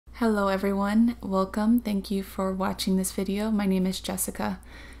Hello everyone, welcome. Thank you for watching this video. My name is Jessica.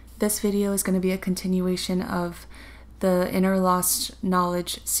 This video is going to be a continuation of the Inner Lost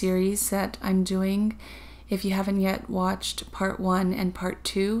Knowledge series that I'm doing. If you haven't yet watched part 1 and part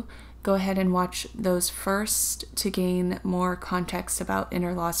 2, go ahead and watch those first to gain more context about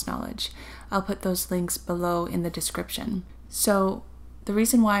Inner Lost Knowledge. I'll put those links below in the description. So the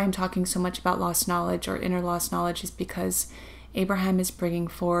reason why I'm talking so much about lost knowledge or inner lost knowledge is because Abraham is bringing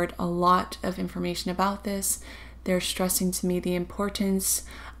forward a lot of information about this. They're stressing to me the importance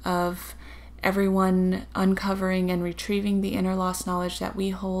of everyone uncovering and retrieving the inner lost knowledge that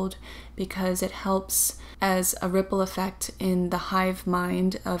we hold, because it helps as a ripple effect in the hive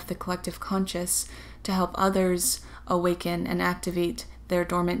mind of the collective conscious to help others awaken and activate their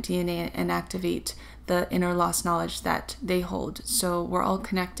dormant DNA and activate the inner lost knowledge that they hold. So we're all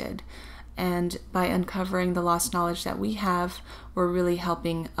connected. And by uncovering the lost knowledge that we have, we're really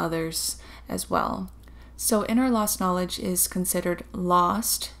helping others as well. So inner lost knowledge is considered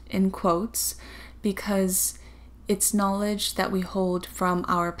lost, in quotes, because it's knowledge that we hold from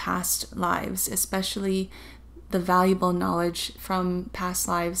our past lives, especially the valuable knowledge from past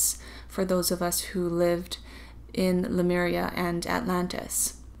lives for those of us who lived in Lemuria and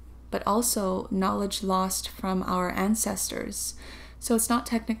Atlantis, but also knowledge lost from our ancestors. So it's not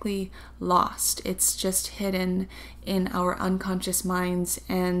technically lost, it's just hidden in our unconscious minds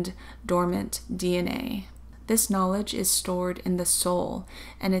and dormant DNA. This knowledge is stored in the soul,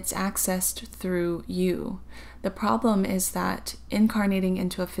 and it's accessed through you. The problem is that incarnating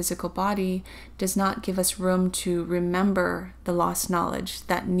into a physical body does not give us room to remember the lost knowledge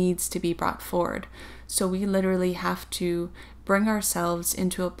that needs to be brought forward. So we literally have to bring ourselves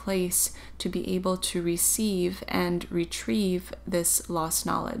into a place to be able to receive and retrieve this lost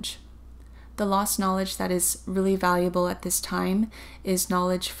knowledge. The lost knowledge that is really valuable at this time is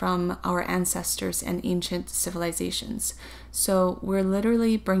knowledge from our ancestors and ancient civilizations. So we're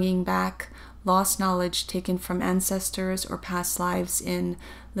literally bringing back lost knowledge taken from ancestors or past lives in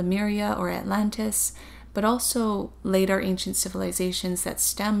Lemuria or Atlantis, but also later ancient civilizations that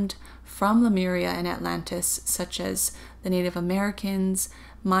stemmed from Lemuria and Atlantis, such as the Native Americans,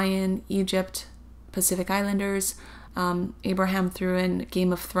 Mayan, Egypt, Pacific Islanders. Abraham threw in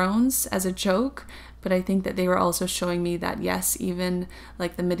Game of Thrones as a joke, but I think that they were also showing me that yes, even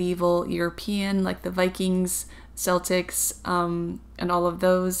like the medieval European, like the Vikings, Celtics, and all of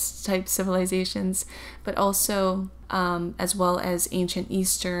those type civilizations, but also as well as ancient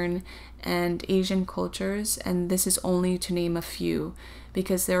Eastern and Asian cultures. And this is only to name a few,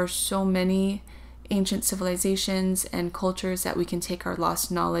 because there are so many ancient civilizations and cultures that we can take our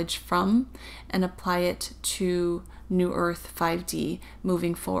lost knowledge from and apply it to New Earth 5D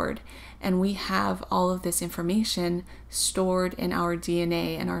moving forward. And we have all of this information stored in our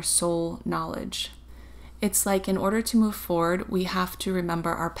DNA and our soul knowledge. It's like in order to move forward, we have to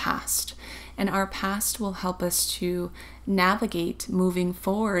remember our past. And our past will help us to navigate moving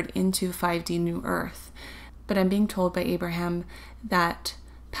forward into 5D New Earth. But I'm being told by Abraham that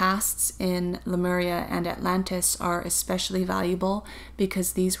pasts in Lemuria and Atlantis are especially valuable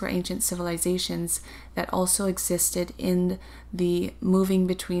because these were ancient civilizations that also existed in the moving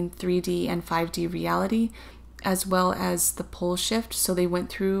between 3D and 5D reality, as well as the pole shift. So they went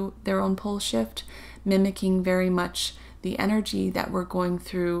through their own pole shift, mimicking very much the energy that we're going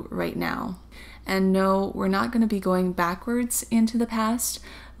through right now. And no, we're not going to be going backwards into the past,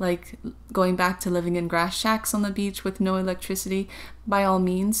 like going back to living in grass shacks on the beach with no electricity. By all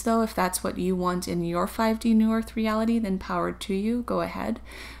means, though, if that's what you want in your 5D New Earth reality, then power to you, go ahead.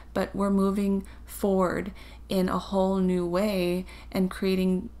 But we're moving forward in a whole new way and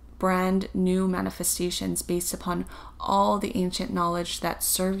creating brand new manifestations based upon all the ancient knowledge that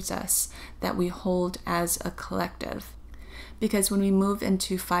serves us, that we hold as a collective. Because when we move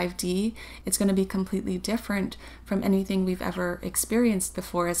into 5D, it's going to be completely different from anything we've ever experienced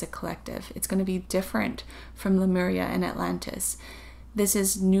before as a collective. It's going to be different from Lemuria and Atlantis. This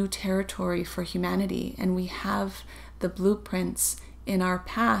is new territory for humanity, and we have the blueprints in our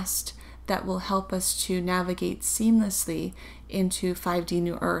past that will help us to navigate seamlessly into 5D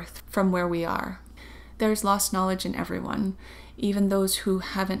New Earth from where we are. There's lost knowledge in everyone, even those who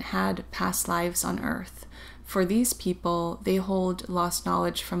haven't had past lives on Earth. For these people, they hold lost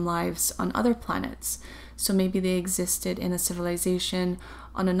knowledge from lives on other planets. So maybe they existed in a civilization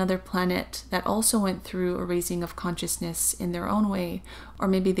on another planet that also went through a raising of consciousness in their own way. Or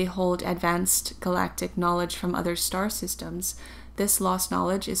maybe they hold advanced galactic knowledge from other star systems. This lost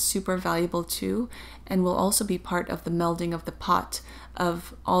knowledge is super valuable too, and will also be part of the melding of the pot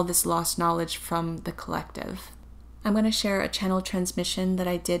of all this lost knowledge from the collective. I'm going to share a channel transmission that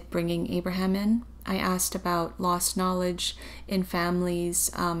I did bringing Abraham in. I asked about lost knowledge in families,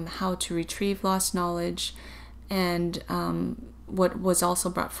 how to retrieve lost knowledge, and what was also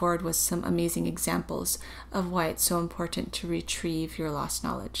brought forward was some amazing examples of why it's so important to retrieve your lost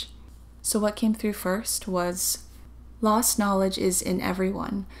knowledge. So what came through first was lost knowledge is in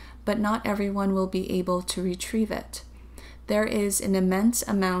everyone, but not everyone will be able to retrieve it. There is an immense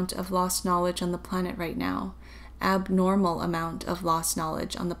amount of lost knowledge on the planet right now, abnormal amount of lost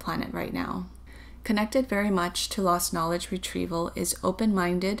knowledge on the planet right now. Connected very much to lost knowledge retrieval is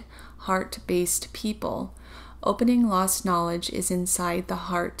open-minded, heart-based people. Opening lost knowledge is inside the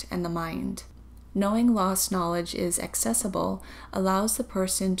heart and the mind. Knowing lost knowledge is accessible allows the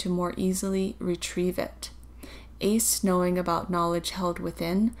person to more easily retrieve it. Ace knowing about knowledge held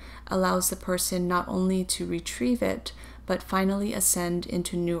within allows the person not only to retrieve it, but finally ascend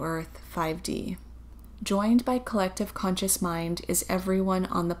into New Earth 5D. Joined by collective conscious mind is everyone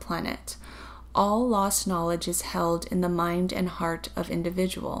on the planet. All lost knowledge is held in the mind and heart of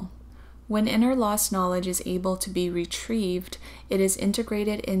individual. When inner lost knowledge is able to be retrieved, it is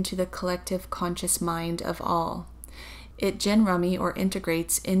integrated into the collective conscious mind of all. It jinrami or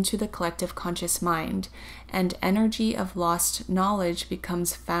integrates into the collective conscious mind, and energy of lost knowledge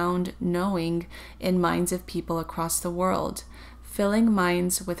becomes found knowing in minds of people across the world, filling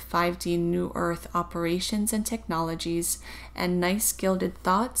minds with 5D New Earth operations and technologies, and nice gilded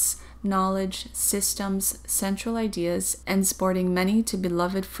thoughts, knowledge, systems, central ideas, and sporting many to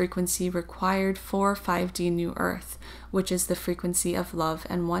beloved frequency required for 5D New Earth, which is the frequency of love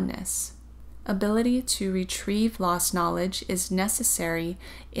and oneness. Ability to retrieve lost knowledge is necessary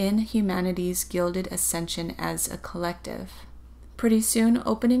in humanity's gilded ascension as a collective. Pretty soon,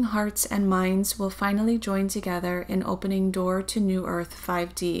 opening hearts and minds will finally join together in opening door to New Earth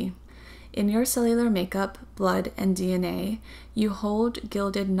 5D. In your cellular makeup, blood, and DNA, you hold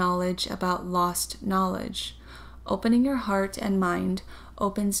gilded knowledge about lost knowledge. Opening your heart and mind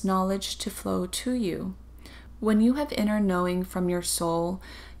opens knowledge to flow to you. When you have inner knowing from your soul,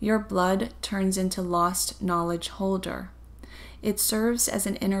 your blood turns into lost knowledge holder. It serves as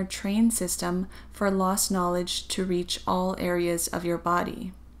an inner train system for lost knowledge to reach all areas of your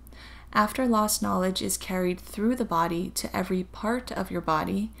body. After lost knowledge is carried through the body to every part of your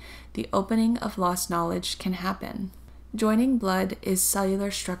body, the opening of lost knowledge can happen. Joining blood is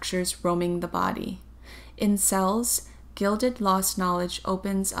cellular structures roaming the body. In cells, gilded lost knowledge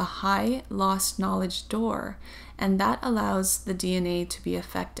opens a high lost knowledge door, and that allows the DNA to be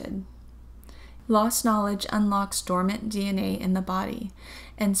affected. Lost knowledge unlocks dormant DNA in the body,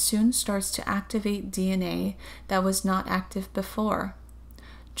 and soon starts to activate DNA that was not active before.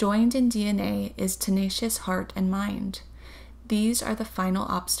 Joined in DNA is tenacious heart and mind. These are the final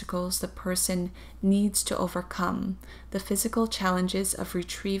obstacles the person needs to overcome, the physical challenges of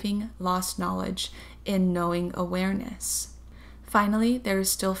retrieving lost knowledge in knowing awareness. Finally, there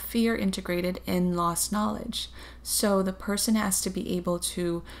is still fear integrated in lost knowledge, so the person has to be able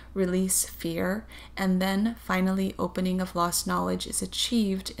to release fear, and then finally opening of lost knowledge is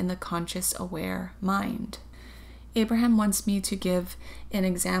achieved in the conscious aware mind. Abraham wants me to give an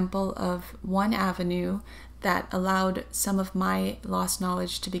example of one avenue that allowed some of my lost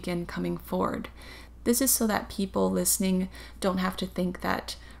knowledge to begin coming forward. This is so that people listening don't have to think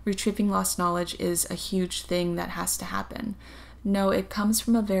that retrieving lost knowledge is a huge thing that has to happen. No, it comes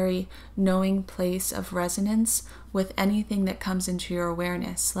from a very knowing place of resonance with anything that comes into your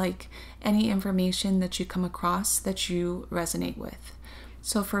awareness, like any information that you come across that you resonate with.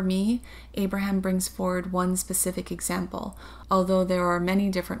 So for me, Abraham brings forward one specific example, although there are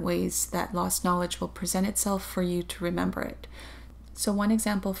many different ways that lost knowledge will present itself for you to remember it. So one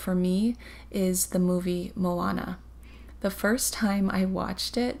example for me is the movie Moana. The first time I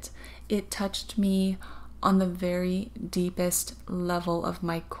watched it, it touched me on the very deepest level of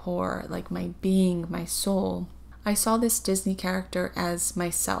my core, like my being, my soul. I saw this Disney character as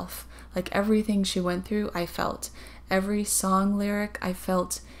myself. Like everything she went through, I felt. Every song lyric I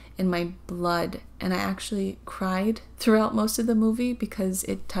felt in my blood, and I actually cried throughout most of the movie because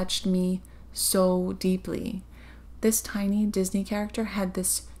it touched me so deeply. This tiny Disney character had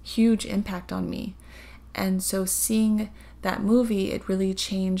this huge impact on me, and so seeing that movie, it really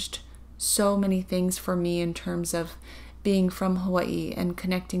changed so many things for me in terms of being from Hawaii and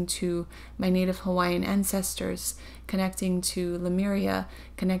connecting to my native Hawaiian ancestors, connecting to Lemuria,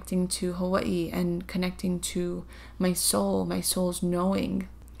 connecting to Hawaii, and connecting to my soul's knowing.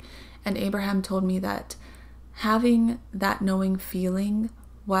 And Abraham told me that having that knowing feeling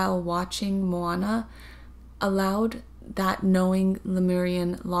while watching Moana allowed that knowing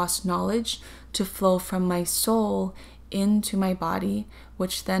Lemurian lost knowledge to flow from my soul into my body,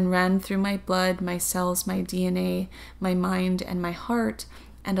 which then ran through my blood, my cells, my DNA, my mind, and my heart,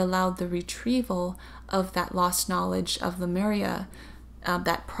 and allowed the retrieval of that lost knowledge of Lemuria,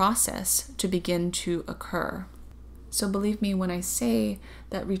 that process, to begin to occur. So believe me when I say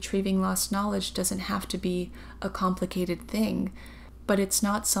that retrieving lost knowledge doesn't have to be a complicated thing, but it's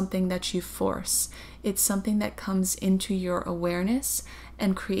not something that you force. It's something that comes into your awareness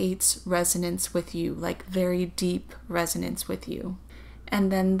and creates resonance with you, like very deep resonance with you.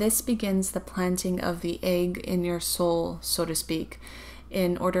 And then this begins the planting of the egg in your soul, so to speak,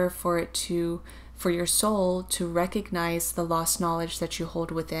 in order for your soul to recognize the lost knowledge that you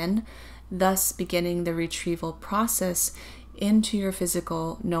hold within, thus beginning the retrieval process into your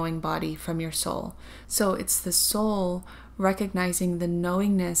physical knowing body from your soul. So it's the soul recognizing the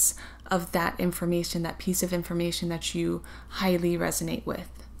knowingness of that information, that piece of information that you highly resonate with.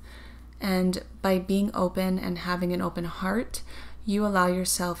 And by being open and having an open heart, you allow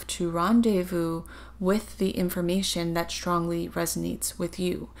yourself to rendezvous with the information that strongly resonates with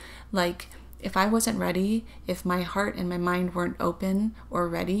you. Like, if I wasn't ready, if my heart and my mind weren't open or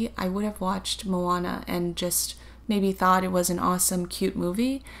ready, I would have watched Moana and just maybe thought it was an awesome, cute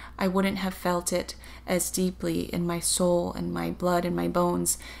movie. I wouldn't have felt it as deeply in my soul and my blood and my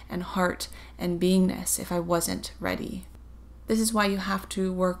bones and heart and beingness if I wasn't ready. This is why you have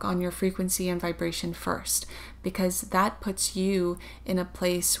to work on your frequency and vibration first, because that puts you in a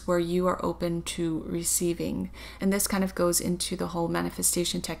place where you are open to receiving. And this kind of goes into the whole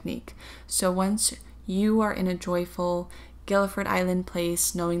manifestation technique. So once you are in a joyful Guilford Island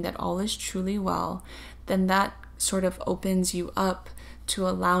place, knowing that all is truly well, then that sort of opens you up to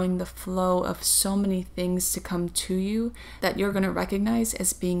allowing the flow of so many things to come to you that you're going to recognize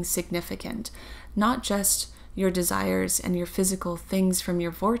as being significant. Not just your desires and your physical things from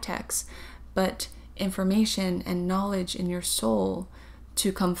your vortex, but information and knowledge in your soul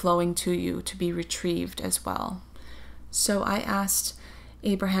to come flowing to you, to be retrieved as well. So I asked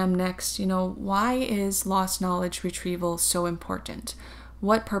Abraham next, why is lost knowledge retrieval so important?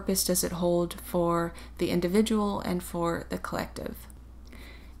 What purpose does it hold for the individual and for the collective?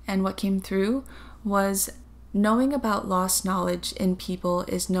 And what came through was knowing about lost knowledge in people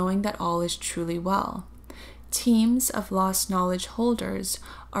is knowing that all is truly well. Teams of lost knowledge holders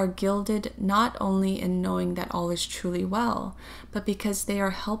are gilded not only in knowing that all is truly well, but because they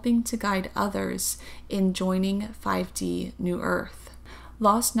are helping to guide others in joining 5D New Earth.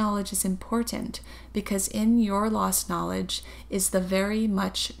 Lost knowledge is important because in your lost knowledge is the very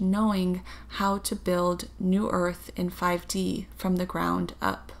much knowing how to build New Earth in 5D from the ground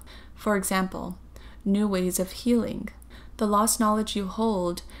up. For example, new ways of healing. The lost knowledge you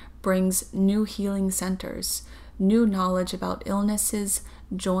hold brings new healing centers, new knowledge about illnesses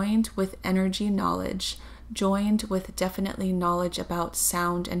joined with energy knowledge, joined with definitely knowledge about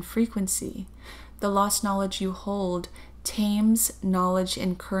sound and frequency. The lost knowledge you hold tames knowledge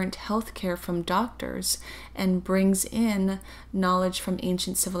in current healthcare from doctors and brings in knowledge from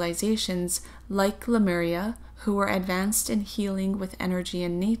ancient civilizations like Lemuria, who were advanced in healing with energy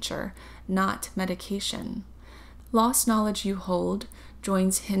and nature, not medication. Lost knowledge you hold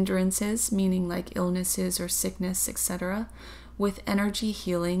joins hindrances, meaning like illnesses or sickness, etc., with energy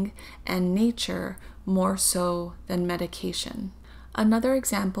healing and nature more so than medication. Another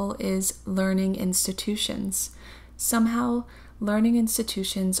example is learning institutions. Somehow, learning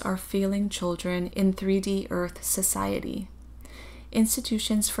institutions are failing children in 3D Earth society.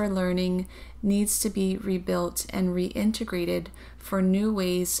 Institutions for learning needs to be rebuilt and reintegrated for new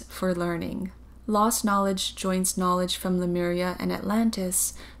ways for learning. Lost knowledge joins knowledge from Lemuria and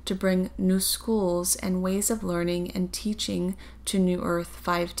Atlantis to bring new schools and ways of learning and teaching to New Earth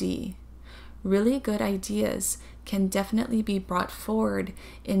 5D. Really good ideas can definitely be brought forward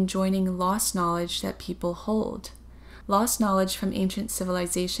in joining lost knowledge that people hold. Lost knowledge from ancient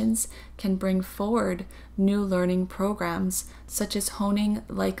civilizations can bring forward new learning programs, such as honing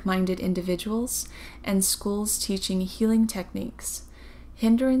like-minded individuals and schools teaching healing techniques.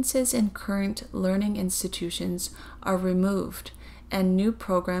 Hindrances in current learning institutions are removed, and new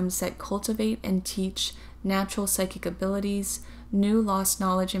programs that cultivate and teach natural psychic abilities, new lost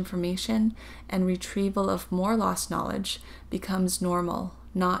knowledge information, and retrieval of more lost knowledge becomes normal,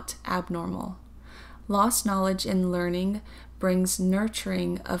 not abnormal. Lost knowledge in learning brings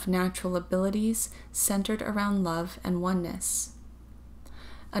nurturing of natural abilities centered around love and oneness.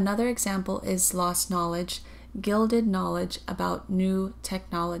 Another example is lost knowledge, gilded knowledge about new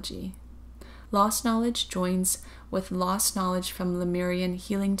technology. Lost knowledge joins with lost knowledge from Lemurian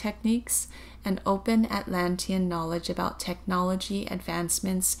healing techniques and open Atlantean knowledge about technology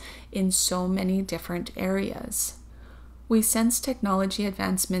advancements in so many different areas. We sense technology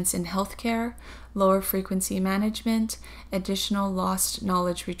advancements in healthcare, lower frequency management, additional lost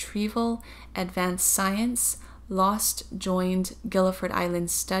knowledge retrieval, advanced science, lost joined Gilded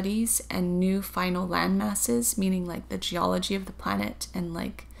Island studies, and new final land masses, meaning like the geology of the planet and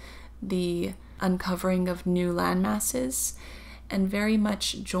like the uncovering of new land masses, and very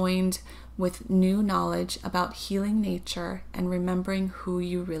much joined with new knowledge about healing nature and remembering who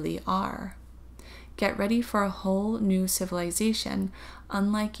you really are. Get ready for a whole new civilization,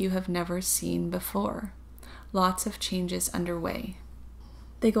 unlike you have never seen before. Lots of changes underway.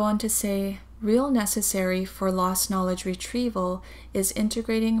 They go on to say, real necessary for lost knowledge retrieval is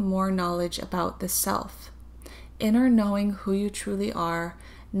integrating more knowledge about the self. Inner knowing who you truly are,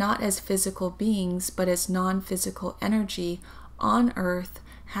 not as physical beings, but as non-physical energy on Earth,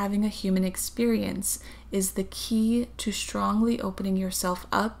 having a human experience, is the key to strongly opening yourself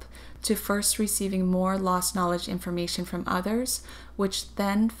up to first receiving more lost knowledge information from others, which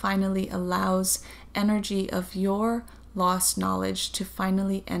then finally allows energy of your lost knowledge to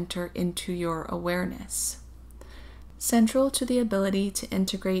finally enter into your awareness. Central to the ability to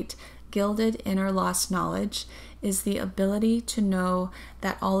integrate gilded inner lost knowledge is the ability to know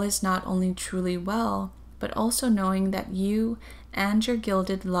that all is not only truly well, but also knowing that you and your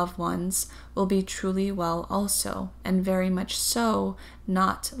gilded loved ones will be truly well also, and very much so,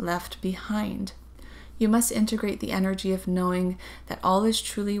 not left behind. You must integrate the energy of knowing that all is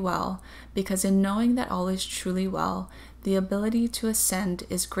truly well, because in knowing that all is truly well, the ability to ascend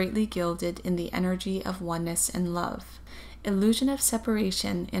is greatly gilded in the energy of oneness and love. Illusion of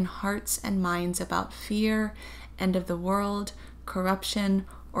separation in hearts and minds about fear, end of the world, corruption,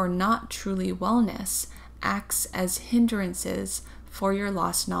 or not truly wellness acts as hindrances for your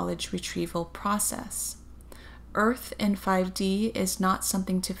lost knowledge retrieval process. Earth in 5D is not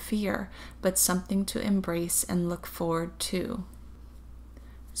something to fear, but something to embrace and look forward to.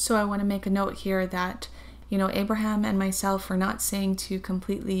 So I want to make a note here that, Abraham and myself are not saying to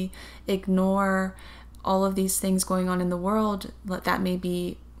completely ignore all of these things going on in the world that may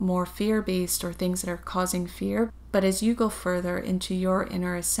be more fear-based or things that are causing fear. But as you go further into your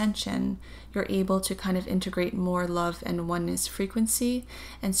inner ascension, you're able to kind of integrate more love and oneness frequency.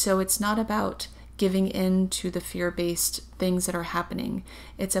 And so it's not about giving in to the fear-based things that are happening.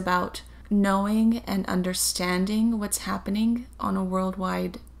 It's about knowing and understanding what's happening on a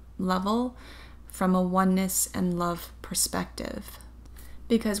worldwide level from a oneness and love perspective.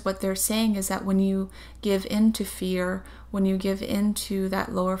 Because what they're saying is that when you give in to fear, when you give in to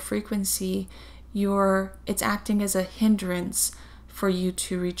that lower frequency, it's acting as a hindrance for you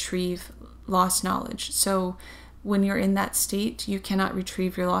to retrieve lost knowledge. So when you're in that state, you cannot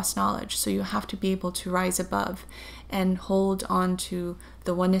retrieve your lost knowledge. So you have to be able to rise above and hold on to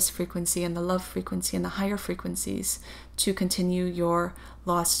the oneness frequency and the love frequency and the higher frequencies to continue your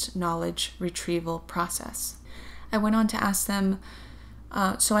lost knowledge retrieval process. I went on to ask them,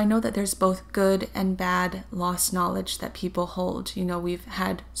 so I know that there's both good and bad lost knowledge that people hold. We've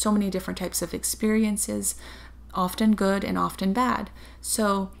had so many different types of experiences, often good and often bad.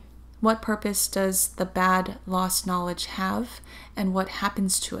 So what purpose does the bad lost knowledge have, and what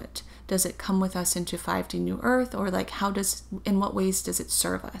happens to it? Does it come with us into 5D New Earth, or in what ways does it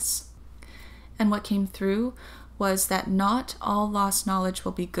serve us? And what came through was that not all lost knowledge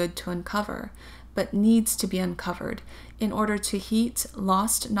will be good to uncover, but needs to be uncovered in order to heat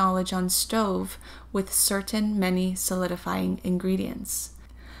lost knowledge on stove with certain many solidifying ingredients.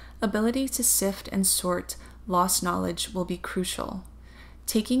 Ability to sift and sort lost knowledge will be crucial.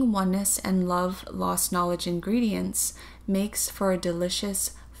 Taking oneness and love lost knowledge ingredients makes for a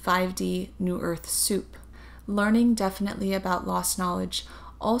delicious 5D New Earth soup. Learning definitely about lost knowledge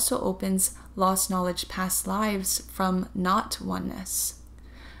also opens lost knowledge past lives from not oneness.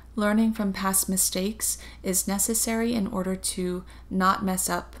 Learning from past mistakes is necessary in order to not mess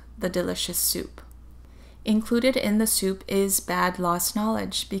up the delicious soup. Included in the soup is bad lost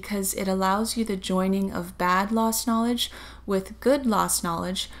knowledge because it allows you the joining of bad lost knowledge with good lost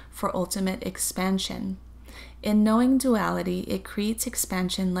knowledge for ultimate expansion. In knowing duality, it creates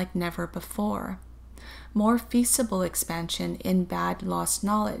expansion like never before. More feasible expansion in bad lost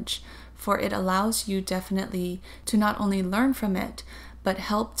knowledge, for it allows you definitely to not only learn from it, but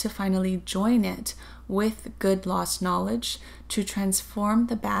help to finally join it with good lost knowledge to transform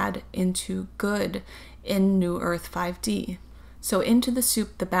the bad into good in New Earth 5D. So into the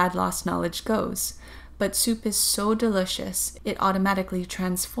soup the bad lost knowledge goes, But soup is so delicious, it automatically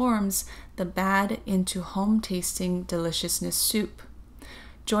transforms the bad into home-tasting deliciousness soup.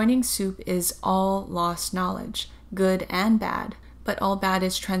 Joining soup is all lost knowledge, good and bad, but all bad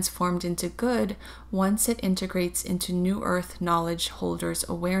is transformed into good once it integrates into New Earth knowledge holders'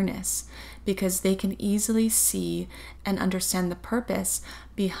 awareness, because they can easily see and understand the purpose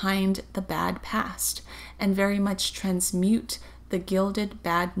behind the bad past, and very much transmute the gilded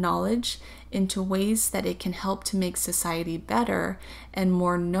bad knowledge into ways that it can help to make society better and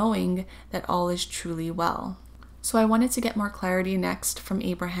more knowing that all is truly well. So I wanted to get more clarity next from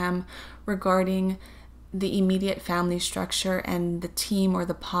Abraham regarding the immediate family structure and the team or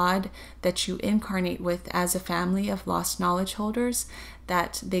the pod that you incarnate with as a family of lost knowledge holders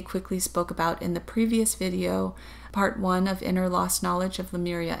that they quickly spoke about in the previous video, part 1 of Inner Lost Knowledge of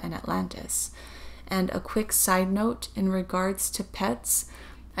Lemuria and Atlantis. And a quick side note in regards to pets,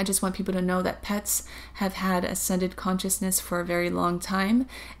 I just want people to know that pets have had ascended consciousness for a very long time,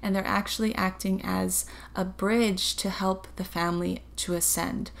 and they're actually acting as a bridge to help the family to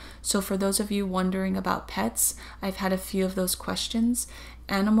ascend. So for those of you wondering about pets, I've had a few of those questions.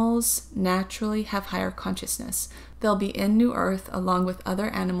 Animals naturally have higher consciousness. They'll be in New Earth along with other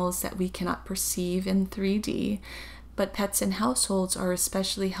animals that we cannot perceive in 3D, but pets in households are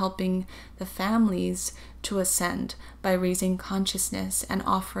especially helping the families to ascend by raising consciousness and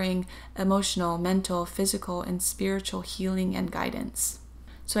offering emotional, mental, physical, and spiritual healing and guidance.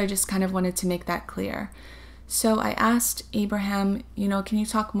 So I just kind of wanted to make that clear. So I asked Abraham, can you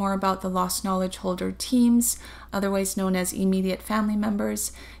talk more about the lost knowledge holder teams, otherwise known as immediate family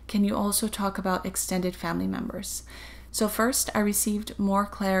members? Can you also talk about extended family members? So first, I received more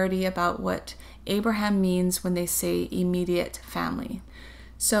clarity about what Abraham means when they say immediate family.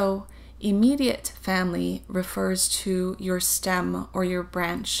 So immediate family refers to your stem or your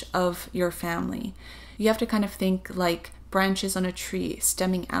branch of your family. You have to kind of think like branches on a tree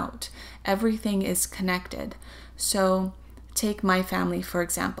stemming out. Everything is connected. So take my family, for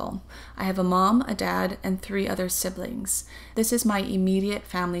example. I have a mom, a dad, and 3 other siblings. This is my immediate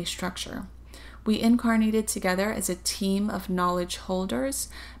family structure. We incarnated together as a team of knowledge holders,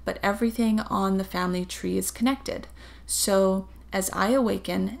 but everything on the family tree is connected. So as I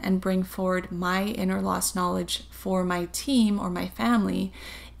awaken and bring forward my inner lost knowledge for my team or my family,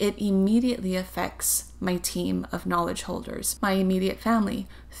 it immediately affects my team of knowledge holders, my immediate family,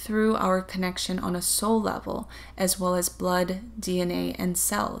 through our connection on a soul level, as well as blood, DNA, and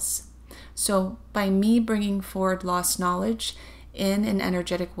cells. So by me bringing forward lost knowledge in an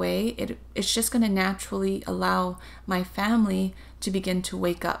energetic way, it's just going to naturally allow my family to begin to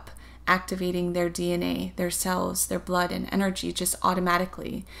wake up, activating their DNA, their cells, their blood, and energy just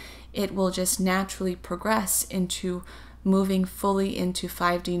automatically. It will just naturally progress into moving fully into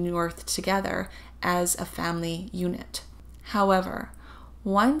 5D New Earth together as a family unit. However,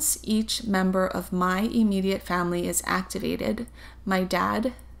 once each member of my immediate family is activated, my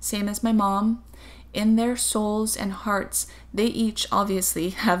dad, same as my mom, in their souls and hearts, they each obviously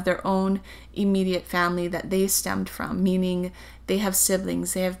have their own immediate family that they stemmed from, meaning they have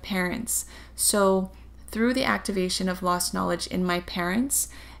siblings, they have parents. So through the activation of lost knowledge in my parents,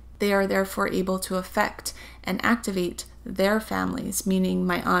 they are therefore able to affect and activate their families, meaning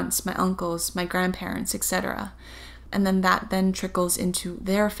my aunts, my uncles, my grandparents, etc. And then that then trickles into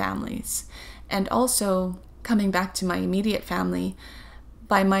their families. And also, coming back to my immediate family,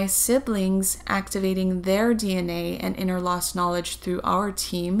 by my siblings activating their DNA and inner lost knowledge through our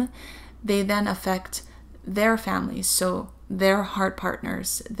team, they then affect their families, so their heart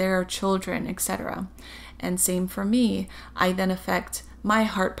partners, their children, etc. And same for me, I then affect my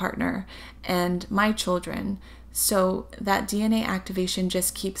heart partner and my children. So that DNA activation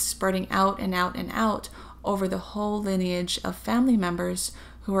just keeps spreading out and out and out over the whole lineage of family members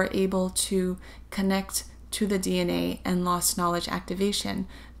who are able to connect to the DNA and lost knowledge activation,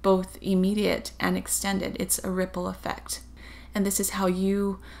 both immediate and extended. It's a ripple effect. And this is how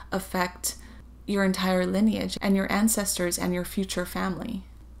you affect your entire lineage and your ancestors and your future family.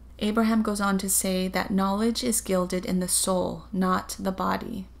 Abraham goes on to say that knowledge is gilded in the soul, not the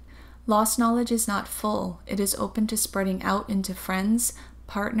body. Lost knowledge is not full. It is open to spreading out into friends,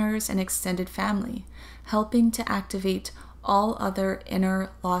 partners, and extended family, helping to activate all other inner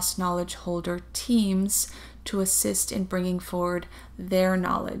lost knowledge holder teams to assist in bringing forward their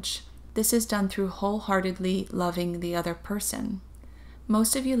knowledge. This is done through wholeheartedly loving the other person.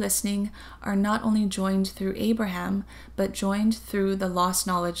 Most of you listening are not only joined through Abraham, but joined through the lost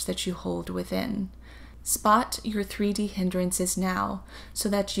knowledge that you hold within. Spot your 3D hindrances now so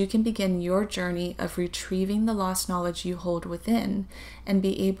that you can begin your journey of retrieving the lost knowledge you hold within and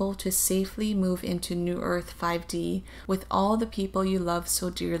be able to safely move into New Earth 5D with all the people you love so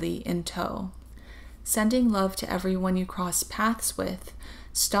dearly in tow. Sending love to everyone you cross paths with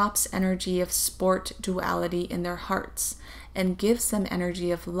stops energy of sport duality in their hearts and gives them energy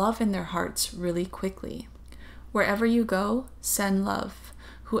of love in their hearts really quickly. Wherever you go, send love.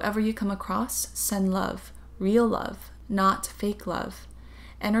 Whoever you come across, send love. Real love, not fake love.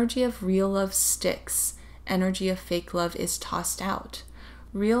 Energy of real love sticks. Energy of fake love is tossed out.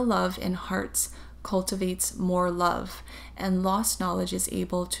 Real love in hearts cultivates more love, and lost knowledge is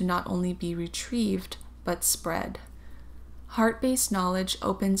able to not only be retrieved, but spread. Heart-based knowledge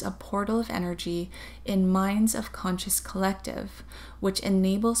opens a portal of energy in minds of conscious collective, which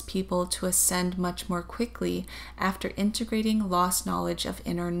enables people to ascend much more quickly after integrating lost knowledge of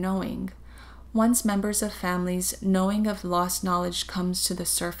inner knowing. Once members of families knowing of lost knowledge comes to the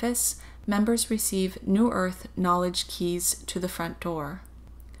surface, members receive New Earth knowledge keys to the front door.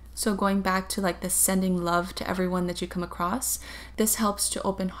 So going back to like the sending love to everyone that you come across, this helps to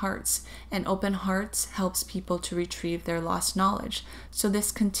open hearts, and open hearts helps people to retrieve their lost knowledge. So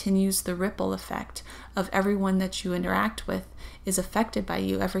this continues the ripple effect of everyone that you interact with is affected by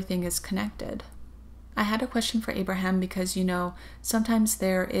you. Everything is connected. I had a question for Abraham because, sometimes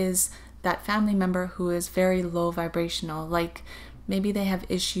there is that family member who is very low vibrational, like maybe they have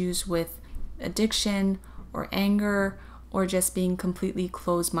issues with addiction or anger or just being completely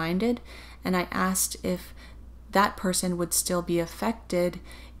closed-minded, and I asked if that person would still be affected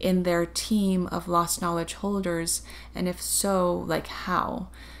in their team of lost knowledge holders, and if so, like how?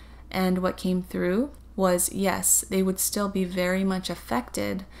 And what came through was yes, they would still be very much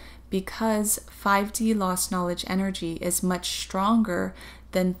affected because 5D lost knowledge energy is much stronger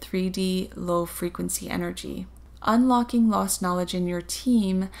than 3D low frequency energy. Unlocking lost knowledge in your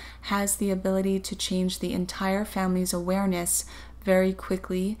team has the ability to change the entire family's awareness very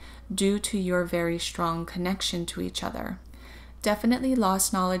quickly due to your very strong connection to each other. Definitely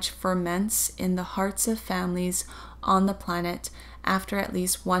lost knowledge ferments in the hearts of families on the planet after at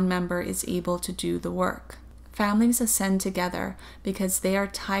least one member is able to do the work. Families ascend together because they are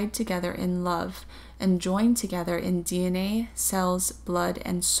tied together in love and joined together in DNA, cells, blood,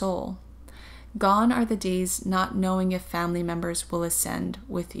 and soul. Gone are the days not knowing if family members will ascend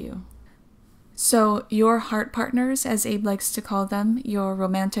with you. So your heart partners, as Abe likes to call them, your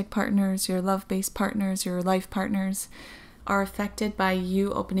romantic partners, your love-based partners, your life partners, are affected by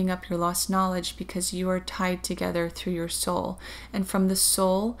you opening up your lost knowledge because you are tied together through your soul. And from the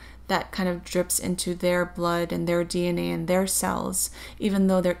soul, that kind of drips into their blood and their DNA and their cells, even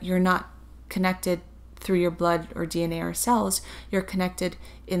though you're not connected through your blood or DNA or cells, you're connected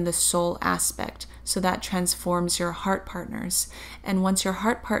in the soul aspect. So that transforms your heart partners. And once your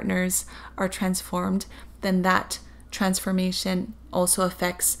heart partners are transformed, then that transformation also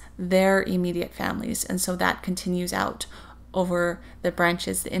affects their immediate families. And so that continues out over the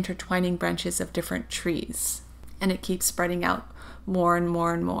branches, the intertwining branches of different trees. And it keeps spreading out more and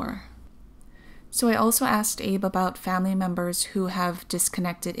more and more. So I also asked Abe about family members who have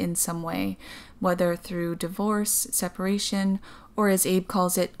disconnected in some way, whether through divorce, separation, or as Abe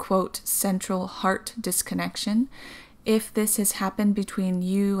calls it, quote, central heart disconnection. If this has happened between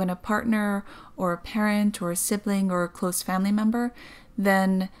you and a partner or a parent or a sibling or a close family member,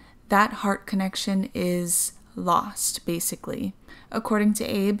 then that heart connection is lost, basically. According to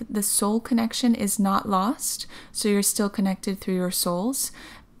Abe, the soul connection is not lost, so you're still connected through your souls,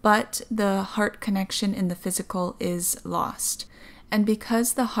 but the heart connection in the physical is lost. And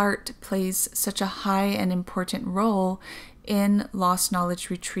because the heart plays such a high and important role in lost knowledge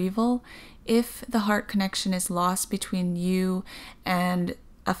retrieval, if the heart connection is lost between you and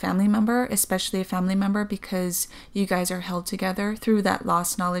a family member, especially a family member because you guys are held together through that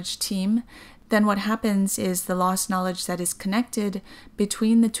lost knowledge team, then what happens is the lost knowledge that is connected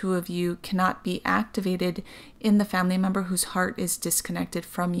between the two of you cannot be activated in the family member whose heart is disconnected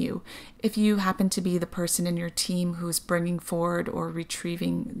from you, if you happen to be the person in your team who's bringing forward or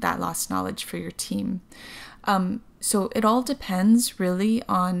retrieving that lost knowledge for your team. So it all depends really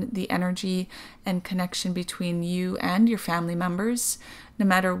on the energy and connection between you and your family members, no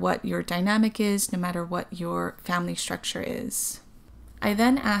matter what your dynamic is, no matter what your family structure is. I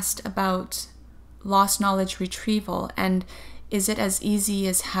then asked about lost knowledge retrieval and is it as easy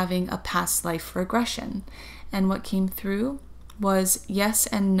as having a past life regression? And what came through was yes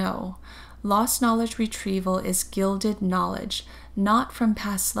and no. Lost knowledge retrieval is gilded knowledge, not from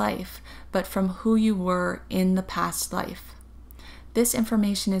past life, but from who you were in the past life. this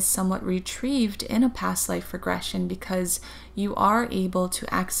information is somewhat retrieved in a past life regression because you are able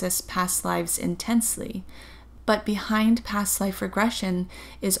to access past lives intensely. But behind past life regression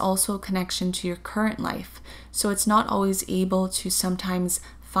is also a connection to your current life. So it's not always able to sometimes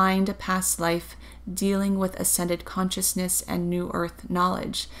find a past life dealing with ascended consciousness and new earth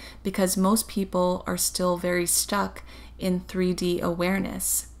knowledge, because most people are still very stuck in 3D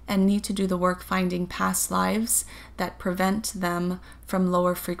awareness and need to do the work finding past lives that prevent them from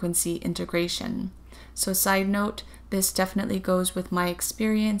lower frequency integration. So side note, this definitely goes with my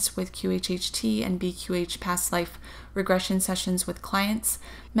experience with QHHT and BQH past life regression sessions with clients.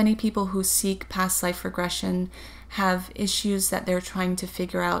 Many people who seek past life regression have issues that they're trying to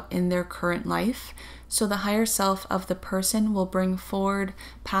figure out in their current life. So the higher self of the person will bring forward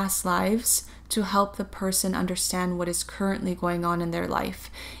past lives to help the person understand what is currently going on in their life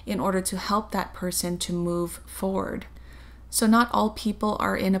in order to help that person to move forward. So not all people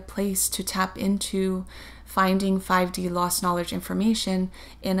are in a place to tap into finding 5D lost knowledge information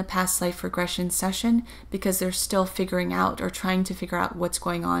in a past life regression session because they're still figuring out or trying to figure out what's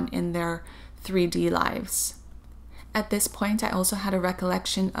going on in their 3D lives. At this point, I also had a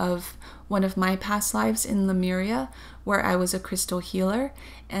recollection of one of my past lives in Lemuria where I was a crystal healer,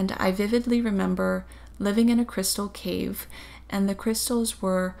 and I vividly remember living in a crystal cave, and the crystals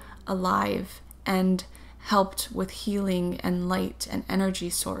were alive and helped with healing and light and energy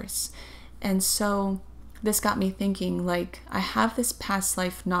source. And so this got me thinking, like, I have this past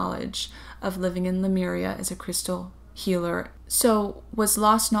life knowledge of living in Lemuria as a crystal healer. So was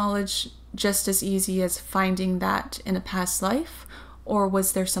lost knowledge just as easy as finding that in a past life, or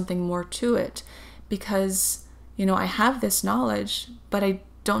was there something more to it? Because, you know, I have this knowledge, but I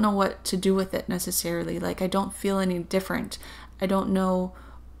don't know what to do with it necessarily. Like, I don't feel any different. I don't know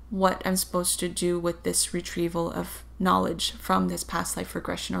what I'm supposed to do with this retrieval of knowledge from this past life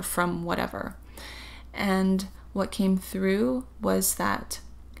regression or from whatever. And what came through was that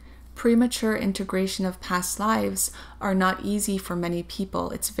premature integration of past lives are not easy for many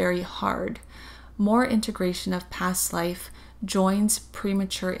people. It's very hard. More integration of past life joins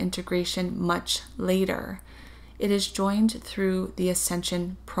premature integration much later. It is joined through the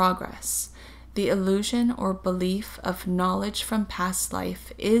Ascension progress. The illusion or belief of knowledge from past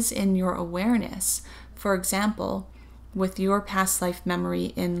life is in your awareness. For example, with your past life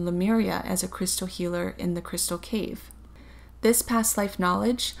memory in Lemuria as a crystal healer in the crystal cave. This past life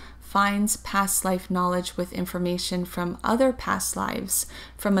knowledge finds past life knowledge with information from other past lives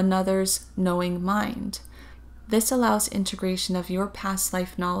from another's knowing mind. This allows integration of your past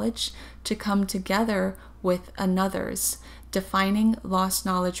life knowledge to come together with another's, defining lost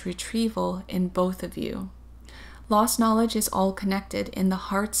knowledge retrieval in both of you. Lost knowledge is all connected in the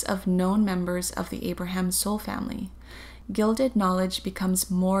hearts of known members of the Abraham soul family. Gilded knowledge becomes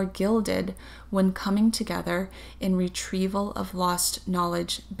more gilded when coming together in retrieval of lost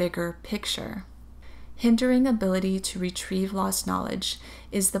knowledge bigger picture. Hindering ability to retrieve lost knowledge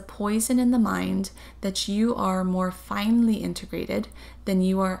is the poison in the mind that you are more finely integrated than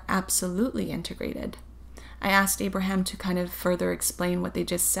you are absolutely integrated. I asked Abraham to kind of further explain what they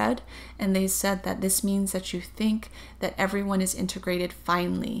just said, and they said that this means that you think that everyone is integrated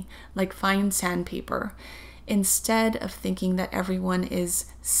finely, like fine sandpaper, instead of thinking that everyone is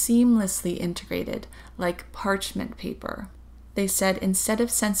seamlessly integrated, like parchment paper. They said instead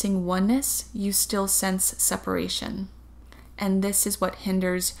of sensing oneness, you still sense separation. And this is what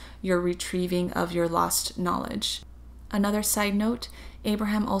hinders your retrieving of your lost knowledge. Another side note,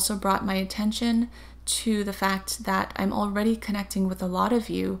 Abraham also brought my attention to the fact that I'm already connecting with a lot of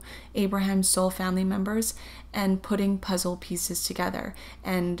you, Abraham's soul family members, and putting puzzle pieces together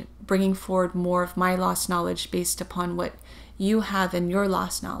and bringing forward more of my lost knowledge based upon what you have in your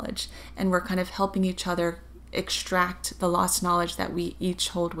lost knowledge. And we're kind of helping each other extract the lost knowledge that we each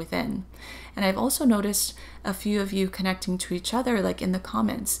hold within. And I've also noticed a few of you connecting to each other, like in the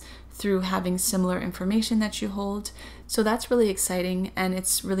comments, through having similar information that you hold. So that's really exciting, and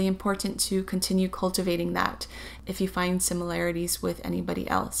it's really important to continue cultivating that if you find similarities with anybody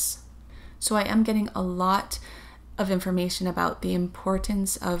else. So I am getting a lot of information about the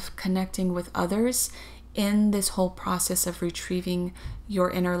importance of connecting with others in this whole process of retrieving your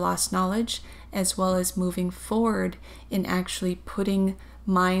inner lost knowledge, as well as moving forward in actually putting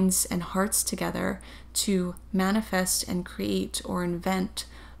minds and hearts together to manifest and create or invent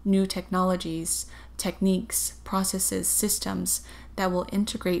new technologies, techniques, processes, systems that will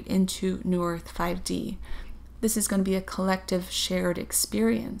integrate into New Earth 5D. This is going to be a collective shared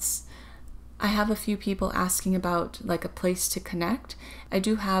experience. I have a few people asking about like a place to connect. I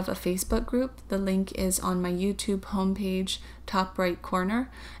do have a Facebook group. The link is on my YouTube homepage, top right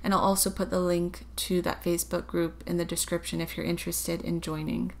corner, and I'll also put the link to that Facebook group in the description if you're interested in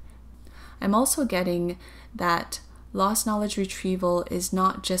joining. I'm also getting that lost knowledge retrieval is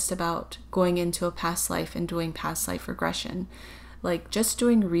not just about going into a past life and doing past life regression. Like just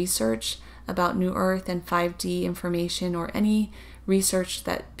doing research about New Earth and 5D information or any research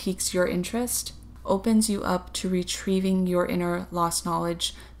that piques your interest opens you up to retrieving your inner lost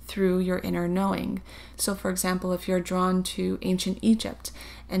knowledge through your inner knowing. So for example, if you're drawn to ancient Egypt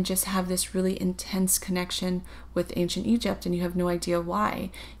and just have this really intense connection with ancient Egypt and you have no idea why,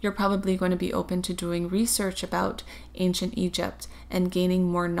 you're probably going to be open to doing research about ancient Egypt and gaining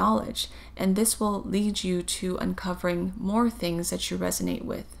more knowledge. And this will lead you to uncovering more things that you resonate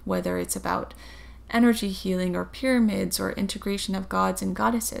with, whether it's about energy healing or pyramids or integration of gods and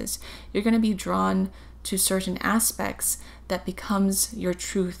goddesses. You're going to be drawn to certain aspects that becomes your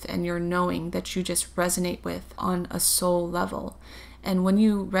truth and your knowing that you just resonate with on a soul level. And when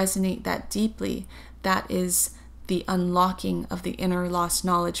you resonate that deeply, that is the unlocking of the inner lost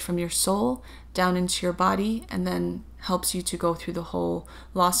knowledge from your soul down into your body, and then helps you to go through the whole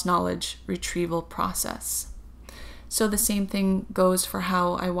lost knowledge retrieval process. So the same thing goes for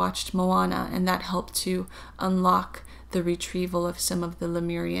how I watched Moana, and that helped to unlock the retrieval of some of the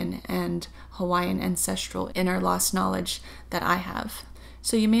Lemurian and Hawaiian ancestral inner lost knowledge that I have.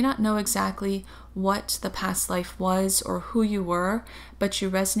 So you may not know exactly what the past life was or who you were, but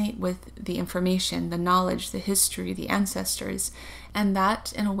you resonate with the information, the knowledge, the history, the ancestors. And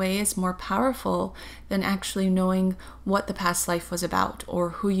that, in a way, is more powerful than actually knowing what the past life was about or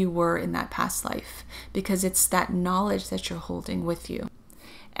who you were in that past life, because it's that knowledge that you're holding with you.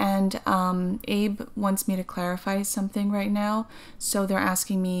 And Abe wants me to clarify something right now. So they're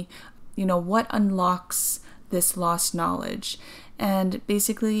asking me, what unlocks this lost knowledge? And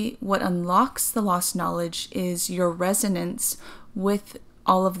basically what unlocks the lost knowledge is your resonance with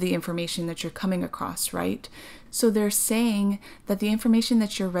all of the information that you're coming across, right? So they're saying that the information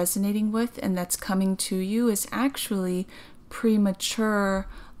that you're resonating with and that's coming to you is actually premature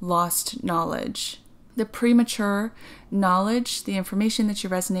lost knowledge. The premature knowledge, the information that you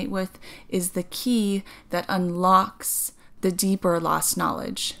resonate with, is the key that unlocks the deeper lost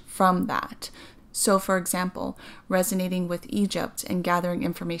knowledge from that. So for example, resonating with Egypt and gathering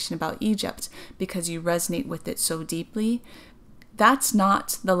information about Egypt because you resonate with it so deeply, that's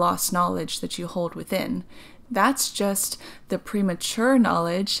not the lost knowledge that you hold within. That's just the premature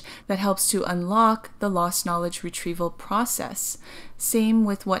knowledge that helps to unlock the lost knowledge retrieval process. Same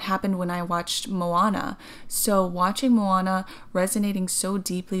with what happened when I watched Moana. So watching Moana, resonating so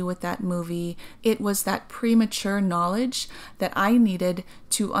deeply with that movie, it was that premature knowledge that I needed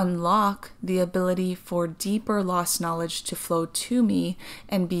to unlock the ability for deeper lost knowledge to flow to me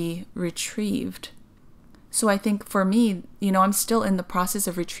and be retrieved. So I think for me, I'm still in the process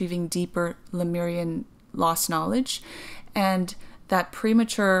of retrieving deeper Lemurian lost knowledge, and that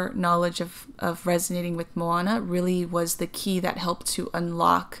premature knowledge of resonating with Moana really was the key that helped to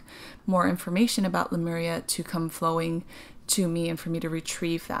unlock more information about Lemuria to come flowing to me and for me to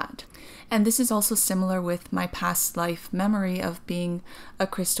retrieve that. And this is also similar with my past life memory of being a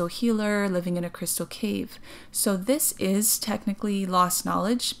crystal healer, living in a crystal cave. So this is technically lost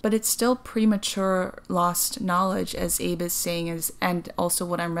knowledge, but it's still premature lost knowledge, as Abe is saying, and also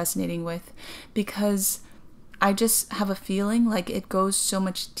what I'm resonating with, because I just have a feeling like it goes so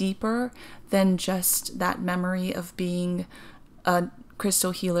much deeper than just that memory of being a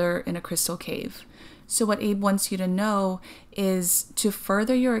crystal healer in a crystal cave. So what Abe wants you to know is to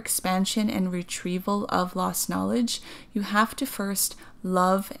further your expansion and retrieval of lost knowledge, you have to first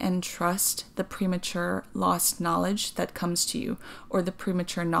love and trust the premature lost knowledge that comes to you, or the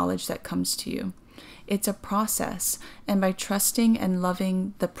premature knowledge that comes to you. It's a process, and by trusting and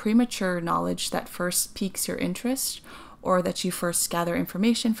loving the premature knowledge that first piques your interest, or that you first gather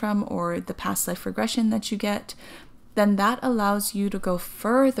information from, or the past life regression that you get, then that allows you to go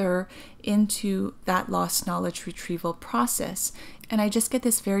further into that lost knowledge retrieval process. And I just get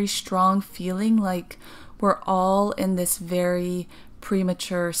this very strong feeling like we're all in this very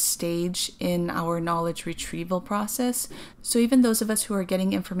premature stage in our knowledge retrieval process. So even those of us who are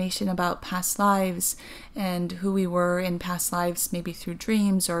getting information about past lives and who we were in past lives, maybe through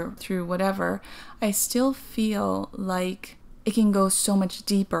dreams or through whatever, I still feel like it can go so much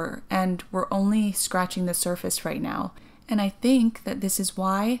deeper, and we're only scratching the surface right now. And I think that this is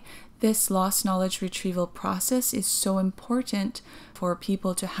why this lost knowledge retrieval process is so important for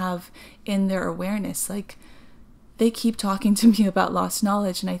people to have in their awareness. Like, they keep talking to me about lost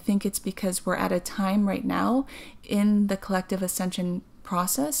knowledge, and I think it's because we're at a time right now in the collective ascension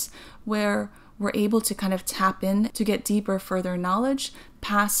process where we're able to kind of tap in to get deeper, further knowledge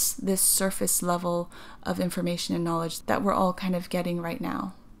past this surface level of information and knowledge that we're all kind of getting right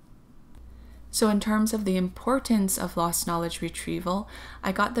now. So in terms of the importance of lost knowledge retrieval,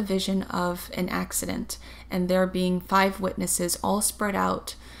 I got the vision of an accident and there being 5 witnesses all spread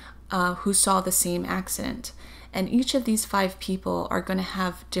out who saw the same accident. And each of these 5 people are going to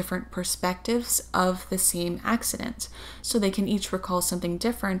have different perspectives of the same accident. So they can each recall something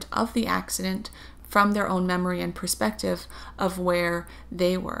different of the accident from their own memory and perspective of where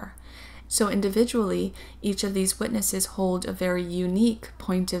they were. So individually, each of these witnesses hold a very unique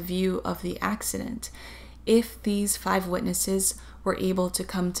point of view of the accident. If these 5 witnesses were able to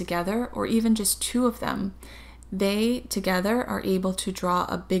come together, or even just 2 of them, they together are able to draw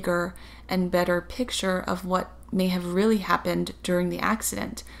a bigger and better picture of what may have really happened during the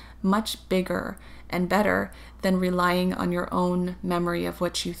accident, much bigger and better than relying on your own memory of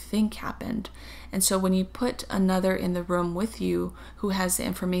what you think happened. And so when you put another in the room with you who has the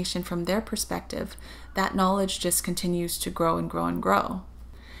information from their perspective, that knowledge just continues to grow and grow and grow.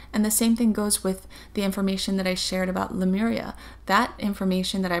 And the same thing goes with the information that I shared about Lemuria. That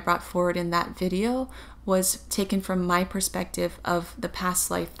information that I brought forward in that video was taken from my perspective of the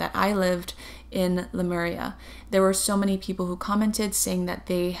past life that I lived in Lemuria. There were so many people who commented saying that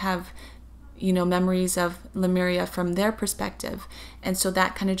they have, memories of Lemuria from their perspective. And so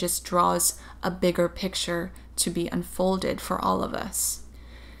that kind of just draws a bigger picture to be unfolded for all of us.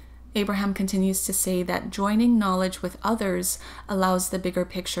 Abraham continues to say that joining knowledge with others allows the bigger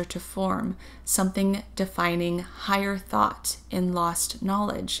picture to form, something defining higher thought in lost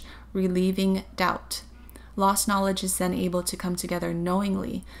knowledge, relieving doubt. Lost knowledge is then able to come together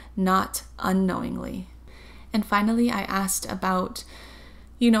knowingly, not unknowingly. And finally, I asked about,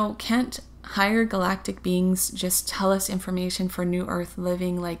 can't higher galactic beings just tell us information for New Earth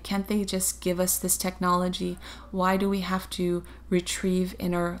living? Like, can't they just give us this technology? Why do we have to retrieve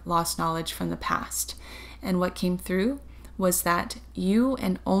inner lost knowledge from the past? And what came through was that you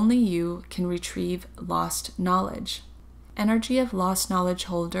and only you can retrieve lost knowledge. Energy of lost knowledge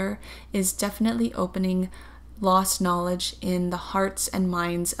holder is definitely opening lost knowledge in the hearts and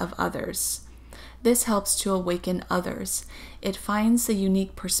minds of others. This helps to awaken others. It finds the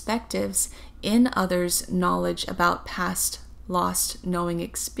unique perspectives in others' knowledge about past lost knowing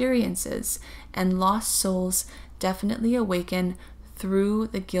experiences, and lost souls definitely awaken through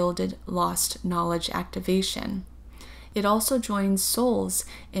the Gilded lost knowledge activation. It also joins souls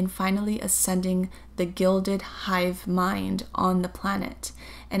in finally ascending the Gilded hive mind on the planet,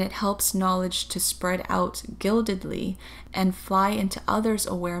 and it helps knowledge to spread out gildedly and fly into others'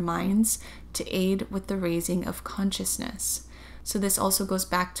 aware minds to aid with the raising of consciousness. So this also goes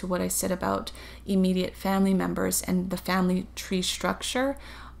back to what I said about immediate family members and the family tree structure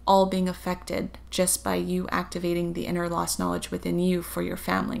all being affected just by you activating the inner lost knowledge within you for your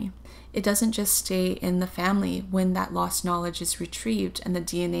family. It doesn't just stay in the family when that lost knowledge is retrieved and the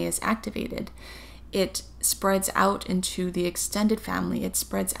DNA is activated. It spreads out into the extended family. It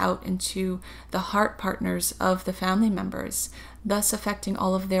spreads out into the heart partners of the family members, thus affecting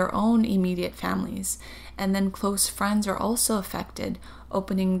all of their own immediate families. And then close friends are also affected,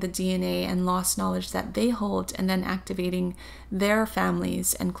 opening the DNA and lost knowledge that they hold and then activating their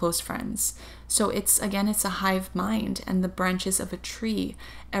families and close friends. So it's a hive mind and the branches of a tree.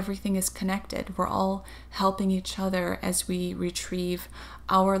 Everything is connected. We're all helping each other as we retrieve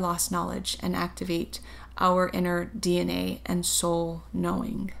our lost knowledge and activate our inner DNA and soul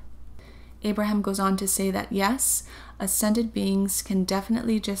knowing. Abraham goes on to say that yes, ascended beings can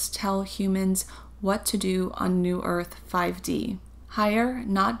definitely just tell humans what to do on New Earth 5D. Higher,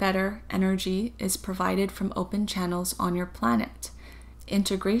 not better, energy is provided from open channels on your planet.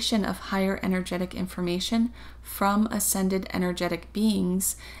 Integration of higher energetic information from ascended energetic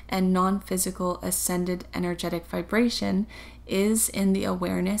beings and non-physical ascended energetic vibration is in the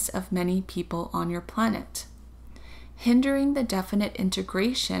awareness of many people on your planet. Hindering the definite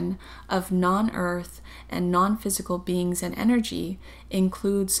integration of non-earth and non-physical beings and energy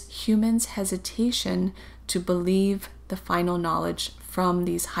includes humans' hesitation to believe the final knowledge from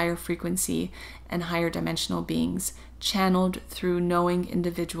these higher frequency and higher dimensional beings channeled through knowing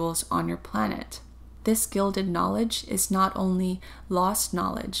individuals on your planet. This gilded knowledge is not only lost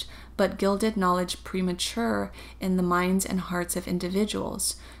knowledge, but gilded knowledge premature in the minds and hearts of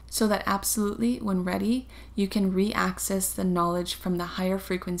individuals, so that absolutely, when ready, you can re-access the knowledge from the higher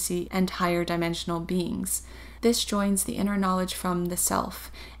frequency and higher dimensional beings. This joins the inner knowledge from the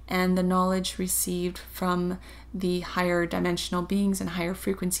self and the knowledge received from the higher dimensional beings and higher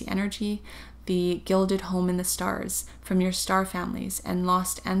frequency energy, the gilded home in the stars, from your star families and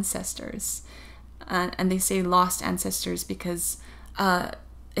lost ancestors. And they say lost ancestors because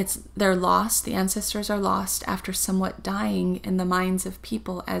they're lost. The ancestors are lost after somewhat dying in the minds of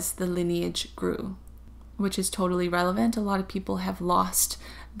people as the lineage grew, which is totally relevant. A lot of people have lost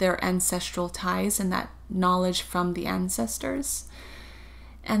their ancestral ties and that knowledge from the ancestors.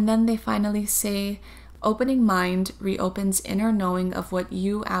 And then they finally say, opening mind reopens inner knowing of what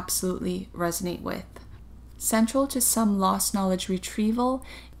you absolutely resonate with. Central to some lost knowledge retrieval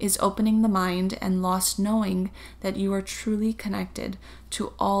is opening the mind and lost knowing that you are truly connected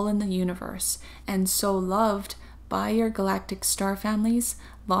to all in the universe and so loved by your galactic star families,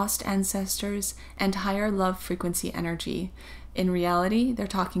 lost ancestors, and higher love frequency energy. In reality, they're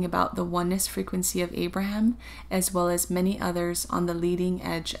talking about the oneness frequency of Abraham, as well as many others on the leading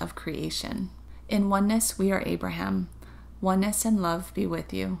edge of creation. In oneness, we are Abraham. Oneness and love be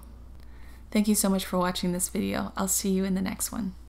with you. Thank you so much for watching this video. I'll see you in the next one.